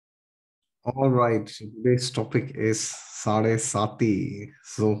All right, so today's topic is Sade Sati.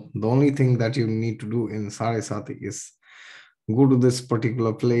 So the only thing that you need to do in Sade Sati is go to this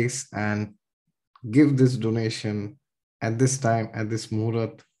particular place and give this donation at this time, at this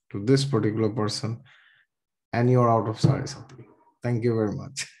muhurat to this particular person, and you're out of Sade Sati. Thank you very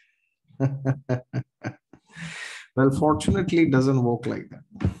much. Well, fortunately, it doesn't work like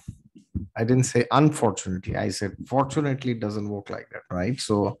that. I didn't say unfortunately. I said fortunately, it doesn't work like that, right?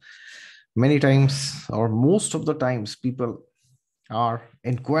 So many times, or most of the times, people are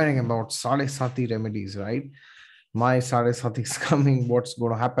inquiring about Sade Sati remedies, right? My Sade Sati is coming. What's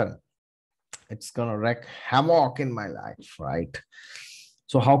going to happen? It's going to wreak havoc in my life, right?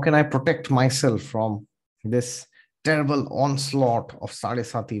 So, how can I protect myself from this terrible onslaught of Sade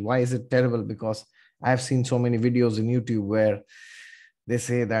Sati? Why is it terrible? Because I've seen so many videos in YouTube where they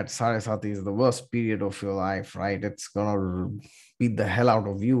say that Sade Sati is the worst period of your life, right? It's gonna beat the hell out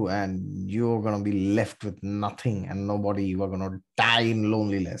of you, and you're gonna be left with nothing and nobody. You are gonna die in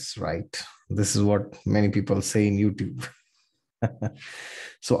loneliness, right? This is what many people say in YouTube.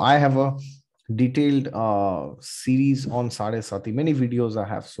 So I have a detailed series on Sade Sati, many videos I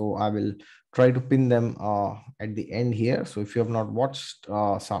have. So I will try to pin them at the end here. So if you have not watched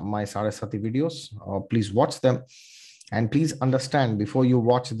my Sade Sati videos, please watch them. And please understand before you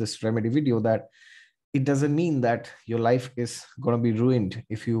watch this remedy video that it doesn't mean that your life is going to be ruined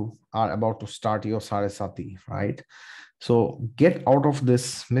if you are about to start your Sade Sati, right? So get out of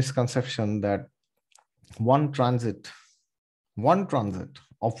this misconception that one transit one transit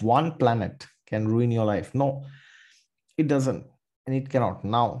of one planet can ruin your life. No, it doesn't, and it cannot.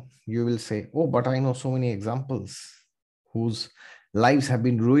 Now you will say, oh, but I know so many examples whose lives have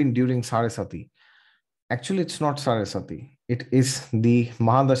been ruined during Sarasati. Actually, it's not Sarasati. It is the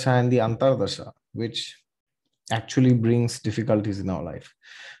Mahadasha and the Antardasha, which actually brings difficulties in our life.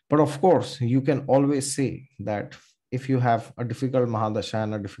 But of course, you can always say that if you have a difficult Mahadasha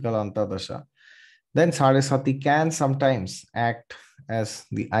and a difficult Antardasha, then Sarasati can sometimes act as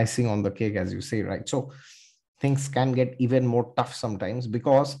the icing on the cake, as you say, right? So things can get even more tough sometimes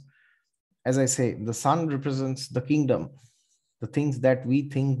because, as I say, the sun represents the kingdom, the things that we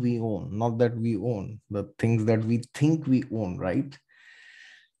think we own, not that we own, the things that we think we own, right?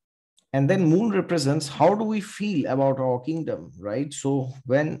 And then moon represents how do we feel about our kingdom, right? So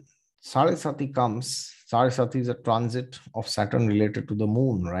when Sarasati comes, Sarasati is a transit of Saturn related to the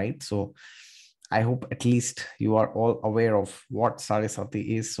moon, right? So I hope at least you are all aware of what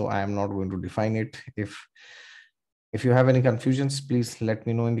Sarasati is. So I am not going to define it. If you have any confusions, please let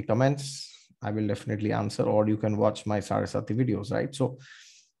me know in the comments. I will definitely answer, or you can watch my Sarasati videos, right? So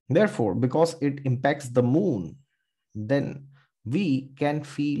therefore, because it impacts the moon, then we can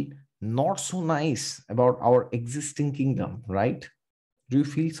feel not so nice about our existing kingdom, right? Do you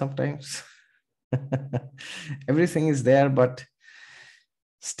feel sometimes everything is there, but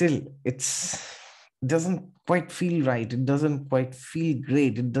still it doesn't quite feel right, it doesn't quite feel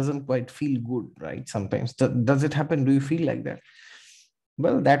great, it doesn't quite feel good, right? Sometimes does it happen? Do you feel like that?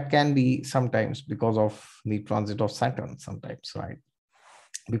 Well, that can be sometimes because of the transit of Saturn sometimes, right?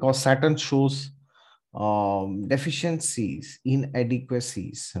 Because Saturn shows deficiencies,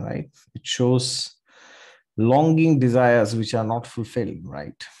 inadequacies, right? It shows longing desires which are not fulfilled,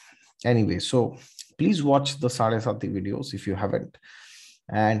 right? Anyway, so please watch the Sarasati videos if you haven't.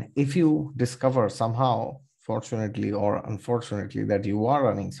 And if you discover somehow, fortunately or unfortunately, that you are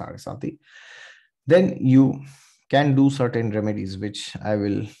running Sarasati, then you can do certain remedies, which I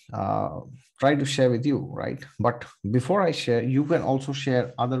will try to share with you, right? But before I share, you can also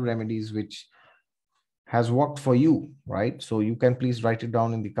share other remedies which has worked for you, right? So you can please write it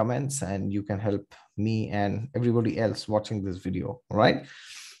down in the comments and you can help me and everybody else watching this video, right?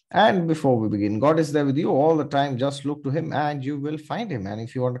 And before we begin, God is there with you all the time. Just look to Him and you will find Him. And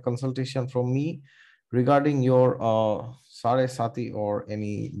if you want a consultation from me regarding your Sare Sati or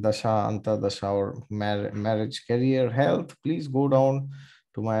any Dasha, Anta Dasha, or marriage, career, health, please go down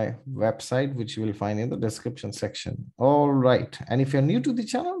to my website, which you will find in the description section. All right. And if you're new to the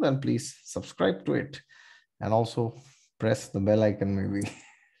channel, then please subscribe to it and also press the bell icon, maybe.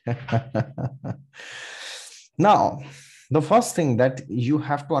 Now, the first thing that you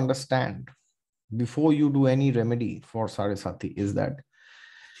have to understand before you do any remedy for Sarasati is that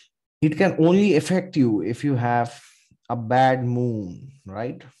it can only affect you if you have a bad moon,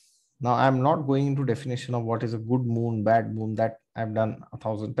 right? Now, I'm not going into definition of what is a good moon, bad moon, that I've done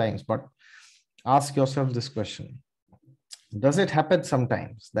 1,000 times, but ask yourself this question. Does it happen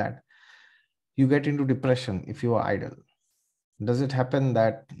sometimes that you get into depression if you are idle? Does it happen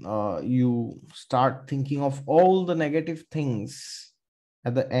that you start thinking of all the negative things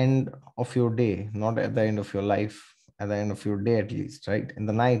at the end of your day, not at the end of your life, at the end of your day at least, right? In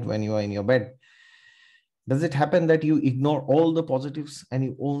the night when you are in your bed, does it happen that you ignore all the positives and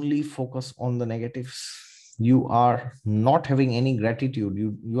you only focus on the negatives? You are not having any gratitude.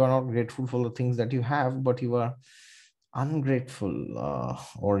 You are not grateful for the things that you have, but you are ungrateful,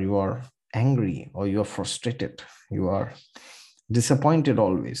 or you are angry, or you are frustrated. You are disappointed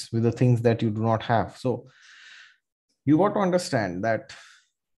always with the things that you do not have. So you got to understand that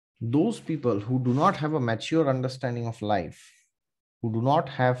those people who do not have a mature understanding of life, who do not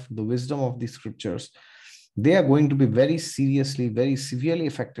have the wisdom of the scriptures, they are going to be very seriously, very severely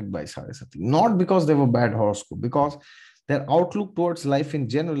affected by Sade Sati. Not because they have a bad horoscope, because their outlook towards life in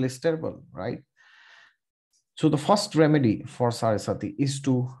general is terrible, right? So the first remedy for Sade Sati is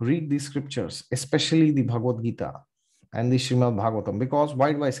to read the scriptures, especially the Bhagavad Gita and the Srimad Bhagavatam. Because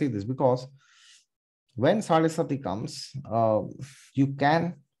why do I say this? Because when Sade Sati comes, you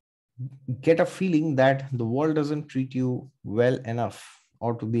can get a feeling that the world doesn't treat you well enough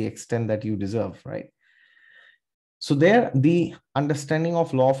or to the extent that you deserve, right? So there, the understanding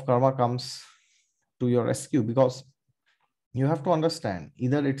of law of karma comes to your rescue, because you have to understand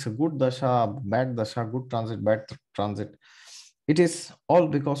either it's a good dasha, bad dasha, good transit, bad transit. It is all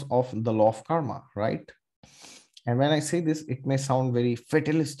because of the law of karma, right? And when I say this, it may sound very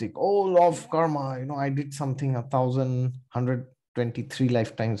fatalistic. Oh, law of karma, I did something 1,123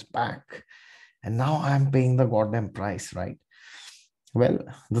 lifetimes back, and now I'm paying the goddamn price, right? Well,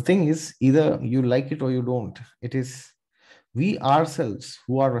 the thing is, either you like it or you don't. It is we ourselves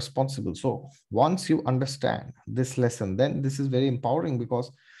who are responsible. So once you understand this lesson, then this is very empowering,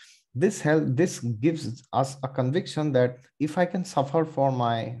 because this gives us a conviction that if I can suffer for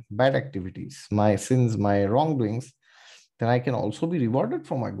my bad activities, my sins, my wrongdoings, then I can also be rewarded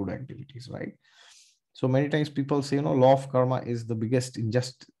for my good activities, right? So many times people say, law of karma is the biggest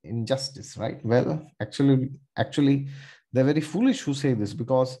injustice, right? Well, actually, they're very foolish who say this,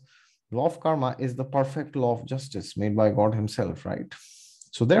 because law of karma is the perfect law of justice made by God himself, right?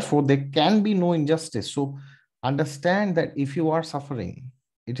 So therefore, there can be no injustice. So understand that if you are suffering,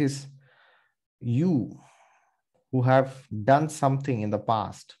 it is you who have done something in the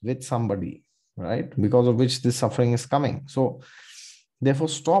past with somebody, right? Because of which this suffering is coming. So therefore,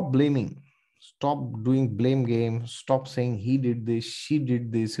 stop blaming. Stop doing blame game. Stop saying he did this, she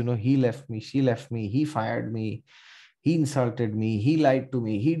did this, he left me, she left me, he fired me, he insulted me, he lied to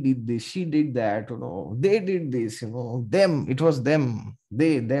me, he did this, she did that, they did this, them, it was them,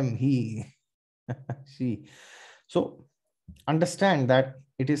 they, them, he, she. So understand that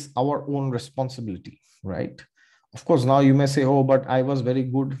it is our own responsibility, right? Of course, now you may say, oh, but I was very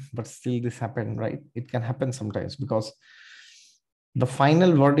good, but still this happened, right? It can happen sometimes, because the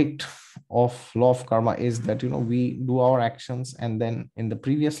final verdict of law of karma is that we do our actions, and then in the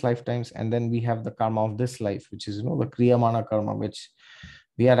previous lifetimes, and then we have the karma of this life, which is the kriyamana karma, which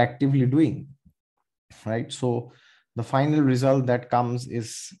we are actively doing, right? So the final result that comes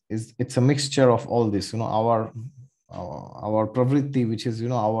is it's a mixture of all this, our pravritti, which is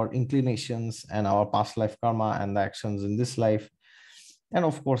our inclinations and our past life karma and the actions in this life, and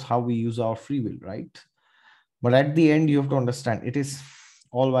of course how we use our free will, right? But at the end, you have to understand it is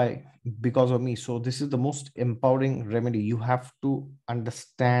all by because of me. So this is the most empowering remedy. You have to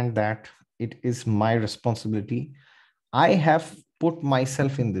understand that it is my responsibility. I have put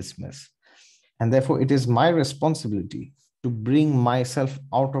myself in this mess, and therefore it is my responsibility to bring myself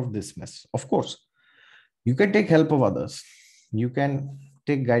out of this mess. Of course, you can take help of others, you can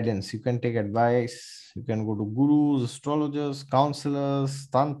take guidance, you can take advice, you can go to gurus, astrologers, counselors,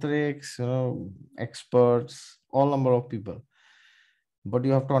 tantrics, experts, all number of people. But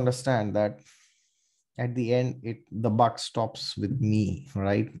you have to understand that at the end, the buck stops with me,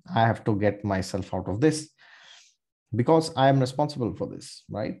 right? I have to get myself out of this, because I am responsible for this,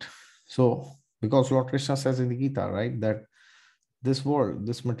 right? So because Lord Krishna says in the Gita, right, that this world,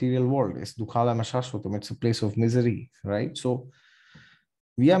 this material world is dukhala mashashvatam, it's a place of misery, right? So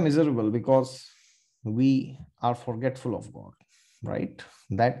we are miserable because we are forgetful of God, right?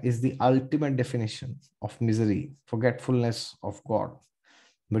 That is the ultimate definition of misery, forgetfulness of God.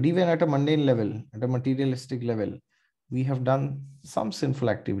 But even at a mundane level, at a materialistic level, we have done some sinful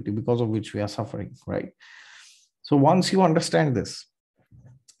activity because of which we are suffering, right? So once you understand this,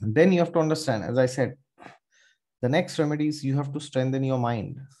 then you have to understand, as I said, the next remedy is you have to strengthen your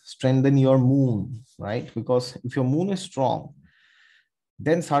mind, strengthen your moon, right? Because if your moon is strong,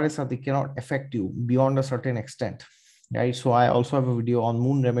 then Sade Sati cannot affect you beyond a certain extent, right? So I also have a video on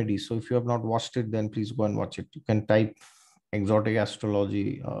moon remedies. So if you have not watched it, then please go and watch it. You can type exotic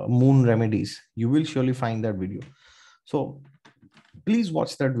astrology, moon remedies. You will surely find that video. So Please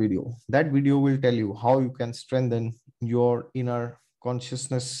watch that video. That video will tell you how you can strengthen your inner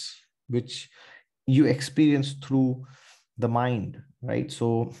consciousness, which you experience through the mind, right?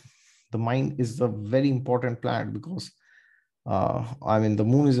 So the mind is a very important planet because I mean, the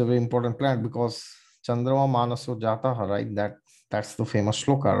moon is a very important planet because Chandrama Manaso Jataha, right? That's the famous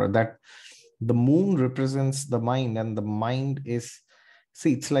shloka, right? That the moon represents the mind, and the mind is,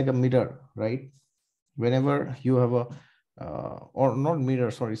 see, it's like a mirror, right? Whenever you have a or not mirror,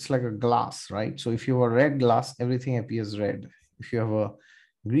 sorry, it's like a glass, right? So if you have a red glass, everything appears red. If you have a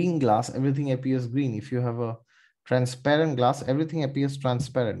green glass, everything appears green. If you have a transparent glass, everything appears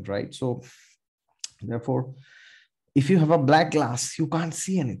transparent, right? So therefore, if you have a black glass, you can't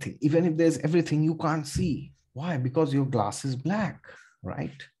see anything. Even if there's everything, you can't see. Why? Because your glass is black,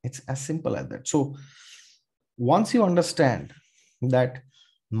 right? It's as simple as that. So once you understand that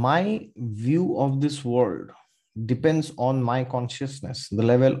my view of this world depends on my consciousness, the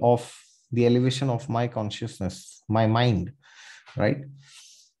level of the elevation of my consciousness, my mind, right?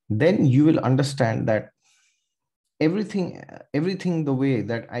 Then you will understand that everything the way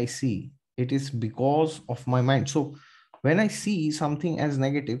that I see, it is because of my mind. So when I see something as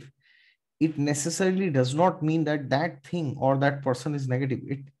negative, it necessarily does not mean that that thing or that person is negative.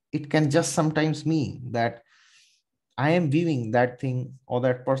 It can just sometimes mean that I am viewing that thing or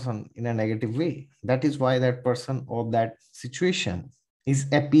that person in a negative way. That is why that person or that situation is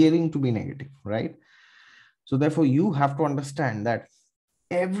appearing to be negative, right? So therefore you have to understand that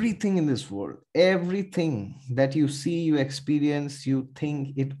everything in this world, everything that you see, you experience, you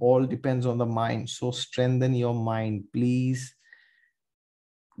think, it all depends on the mind. So strengthen your mind, please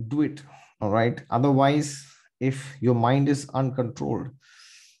do it. All right. Otherwise, if your mind is uncontrolled,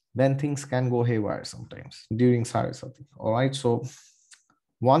 then things can go haywire sometimes during Sade Sati. All right. So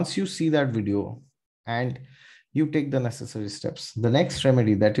once you see that video and you take the necessary steps, the next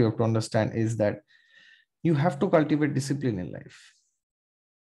remedy that you have to understand is that you have to cultivate discipline in life.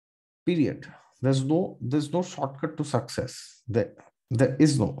 Period. There's no shortcut to success. There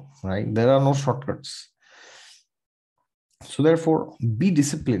is no, right? There are no shortcuts. So therefore, be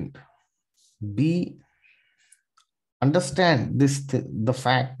disciplined. Be understand the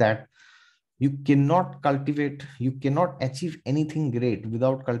fact that you cannot achieve anything great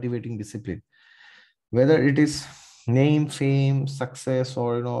without cultivating discipline. Whether it is name, fame, success,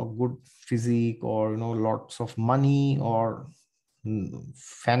 or good physique, or lots of money, or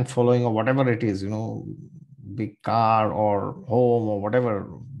fan following, or whatever it is, big car or home or whatever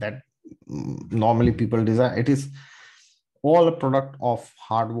that normally people desire, it is all a product of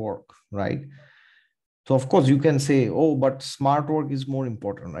hard work, right? So of course you can say, oh, but smart work is more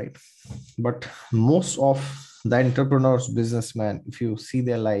important, right? But most of the entrepreneurs, businessmen, if you see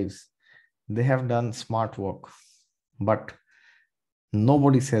their lives, they have done smart work, but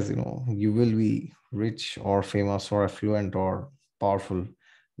nobody says you will be rich or famous or affluent or powerful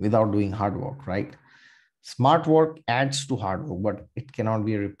without doing hard work, right? Smart work adds to hard work, but it cannot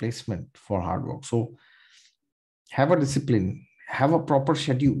be a replacement for hard work. So have a discipline, have a proper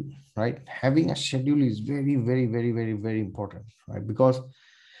schedule, right? Having a schedule is very, very, very, very, very important, right? Because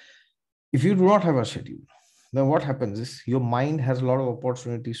if you do not have a schedule, then what happens is your mind has a lot of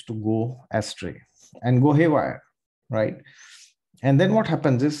opportunities to go astray and go haywire, right? And then what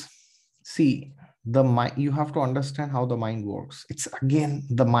happens is, see, the mind, you have to understand how the mind works. It's again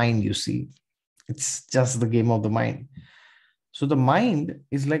the mind, you see. It's just the game of the mind. So the mind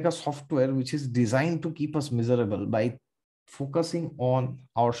is like a software which is designed to keep us miserable by focusing on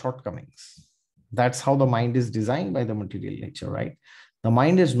our shortcomings. That's how the mind is designed by the material nature, right? The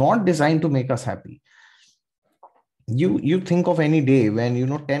mind is not designed to make us happy. You think of any day when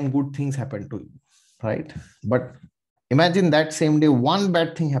 10 good things happen to you, right? But imagine that same day one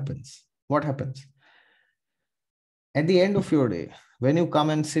bad thing happens. What happens? At the end of your day, when you come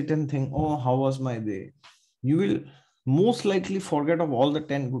and sit and think, oh, how was my day? You will most likely forget of all the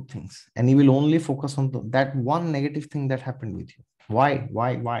 10 good things, and you will only focus on that one negative thing that happened with you. Why?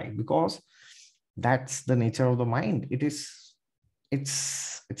 Because that's the nature of the mind. It's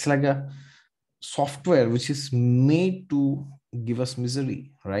like a software which is made to give us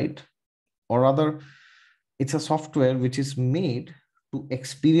misery, right? Or rather, it's a software which is made to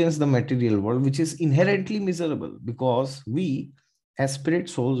experience the material world, which is inherently miserable, because we as spirit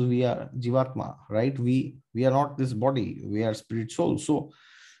souls, we are jivatma, right? We are not this body, we are spirit souls. So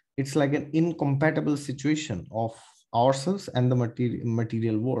it's like an incompatible situation of ourselves and the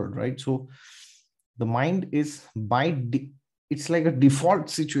material world, right? So the mind is it's like a default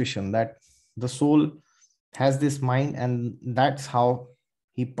situation that the soul has this mind, and that's how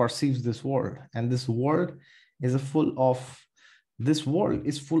he perceives this world. And this world is full of this world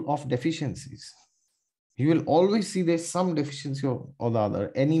is full of deficiencies. You will always see there's some deficiency or the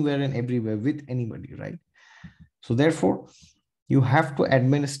other anywhere and everywhere with anybody, right? So therefore, you have to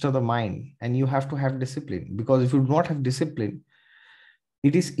administer the mind and you have to have discipline, because if you do not have discipline,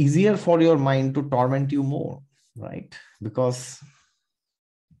 it is easier for your mind to torment you more, right? Because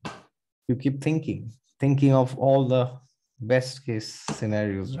you keep thinking of all the best case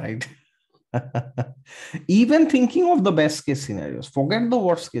scenarios, right? Even thinking of the best case scenarios, forget the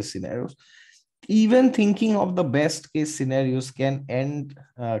worst case scenarios. Even thinking of the best case scenarios can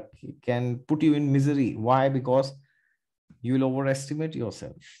put you in misery. Why? Because you will overestimate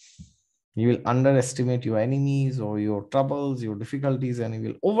yourself. You will underestimate your enemies or your troubles, your difficulties, and you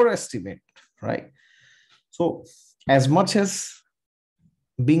will overestimate, right? So, as much as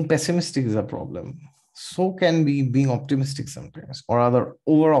being pessimistic is a problem, so can be being optimistic sometimes, or rather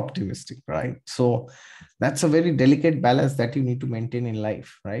over optimistic, right? So that's a very delicate balance that you need to maintain in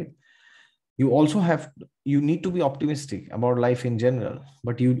life, right? You need to be optimistic about life in general,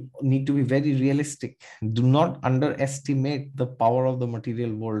 but you need to be very realistic. Do not underestimate the power of the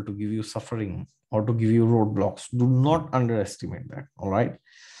material world to give you suffering or to give you roadblocks. Do not underestimate that. All right.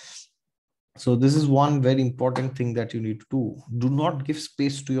 So this is one very important thing that you need to do. Do not give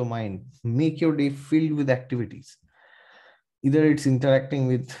space to your mind. Make your day filled with activities. Either it's interacting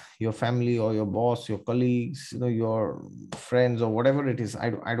with your family or your boss, your colleagues, your friends, or whatever it is.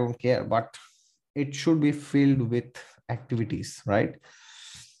 I don't care, but it should be filled with activities, right?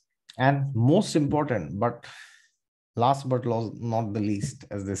 And most important, but last but not the least,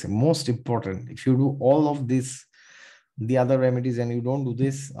 as they say, most important, if you do all of this, the other remedies, and you don't do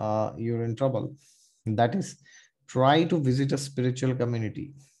this, you're in trouble. That is, try to visit a spiritual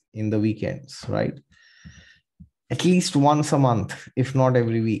community in the weekends, right? At least once a month, if not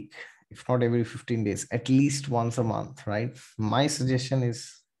every week, if not every 15 days, at least once a month, right? My suggestion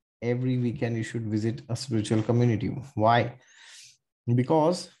is every weekend you should visit a spiritual community. Why?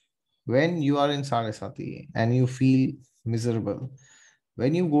 Because when you are in Sade Sati and you feel miserable,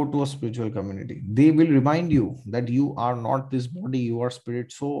 when you go to a spiritual community, they will remind you that you are not this body, you are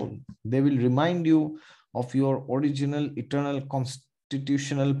spirit soul. They will remind you of your original eternal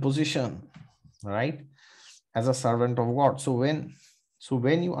constitutional position, right? As a servant of God. So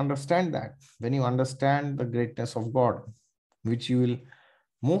when you understand that, when you understand the greatness of God, which you will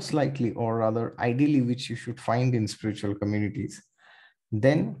most likely, or rather ideally, which you should find in spiritual communities,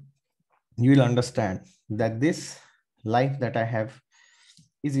 then you will understand that this life that I have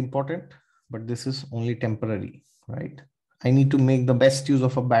is important, but this is only temporary, right? I need to make the best use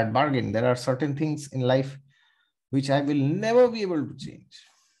of a bad bargain. There are certain things in life which I will never be able to change,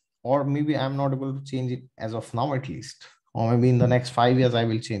 or maybe I'm not able to change it as of now, at least, or maybe in the next 5 years I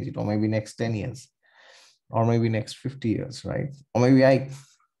will change it, or maybe next 10 years, or maybe next 50 years, right? Or maybe I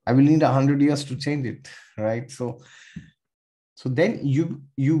will need 100 years to change it, right? So then you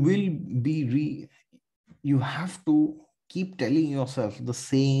will you have to keep telling yourself the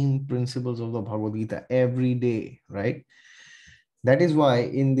same principles of the Bhagavad Gita every day, right? That is why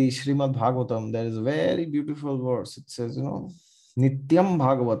in the Srimad Bhagavatam, there is a very beautiful verse. It says, Nityam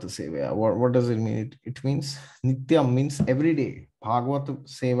Bhagavata Sevaya. What does it mean? It means Nityam means every day. Bhagavata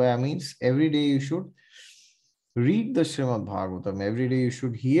Sevaya means every day you should read the Srimad Bhagavatam. Every day you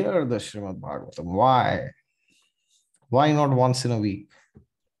should hear the Srimad Bhagavatam. Why? Why not once in a week?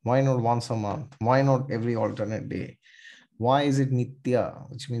 Why not once a month? Why not every alternate day? Why is it Nitya,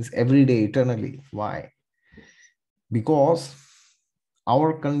 which means every day, eternally? Why? Because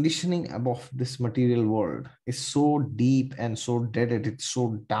our conditioning above this material world is so deep and so deaded, it's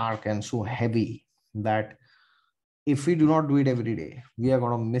so dark and so heavy that if we do not do it every day, we are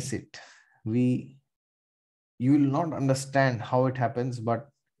going to miss it. You will not understand how it happens, but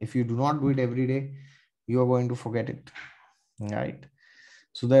if you do not do it every day, you are going to forget it, right?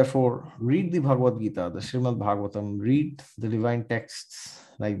 So therefore, read the Bhagavad Gita, the Srimad Bhagavatam, read the divine texts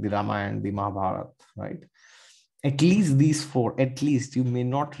like the Ramayana, the Mahabharata, right? At least these four, at least. You may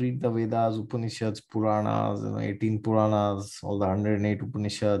not read the Vedas, Upanishads, Puranas, 18 Puranas, all the 108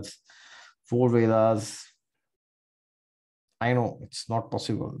 Upanishads, 4 Vedas. I know it's not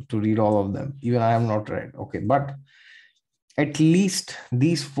possible to read all of them. Even I am not read. Okay, but at least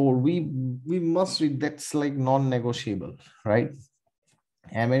these four, we must read. That's like non-negotiable, right?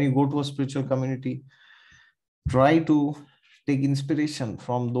 And when you go to a spiritual community, try to take inspiration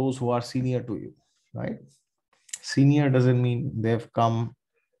from those who are senior to you, right? Senior doesn't mean they've come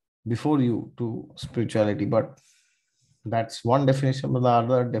before you to spirituality, but that's one definition. But the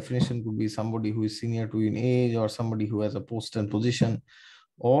other definition could be somebody who is senior to you in age, or somebody who has a post and position,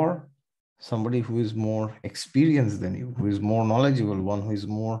 or somebody who is more experienced than you, who is more knowledgeable, one who is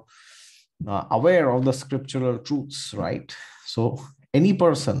more aware of the scriptural truths, right? So any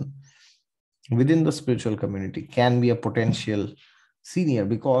person within the spiritual community can be a potential senior,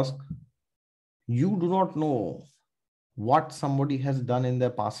 because you do not know what somebody has done in their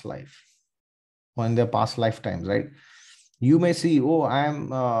past life or in their past lifetimes, right? You may see, oh, I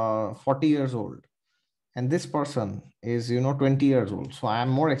am 40 years old, and this person is 20 years old, so I am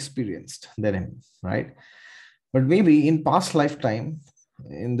more experienced than him, right? But maybe in past lifetime,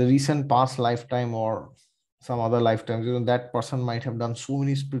 in the recent past lifetime or some other lifetimes, that person might have done so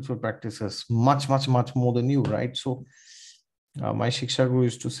many spiritual practices, much more than you, right? So my Shiksha Guru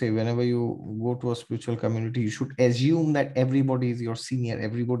used to say, whenever you go to a spiritual community, you should assume that everybody is your senior,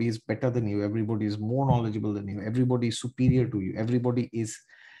 everybody is better than you, everybody is more knowledgeable than you, everybody is superior to you, everybody is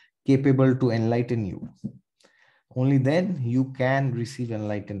capable to enlighten you. Only then you can receive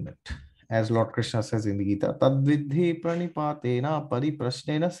enlightenment. As Lord Krishna says in the Gita, Tadvidhi pranipatena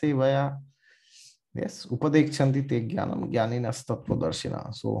pariprasnena sevaya. Yes, upadekchanti te jnanam jnaninas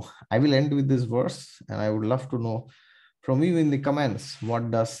tattvadarshina. So I will end with this verse, and I would love to know from you in the comments,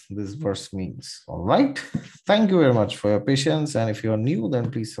 what does this verse means? All right. Thank you very much for your patience. And if you are new, then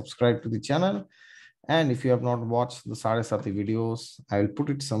please subscribe to the channel. And if you have not watched the Sade Sati videos, I will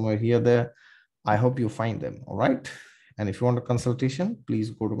put it somewhere here, there. I hope you find them. All right. And if you want a consultation, please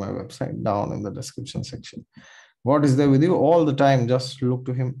go to my website down in the description section. God is there with you all the time. Just look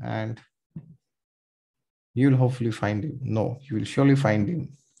to him and you'll hopefully find him. No, you will surely find him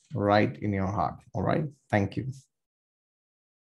right in your heart. All right. Thank you.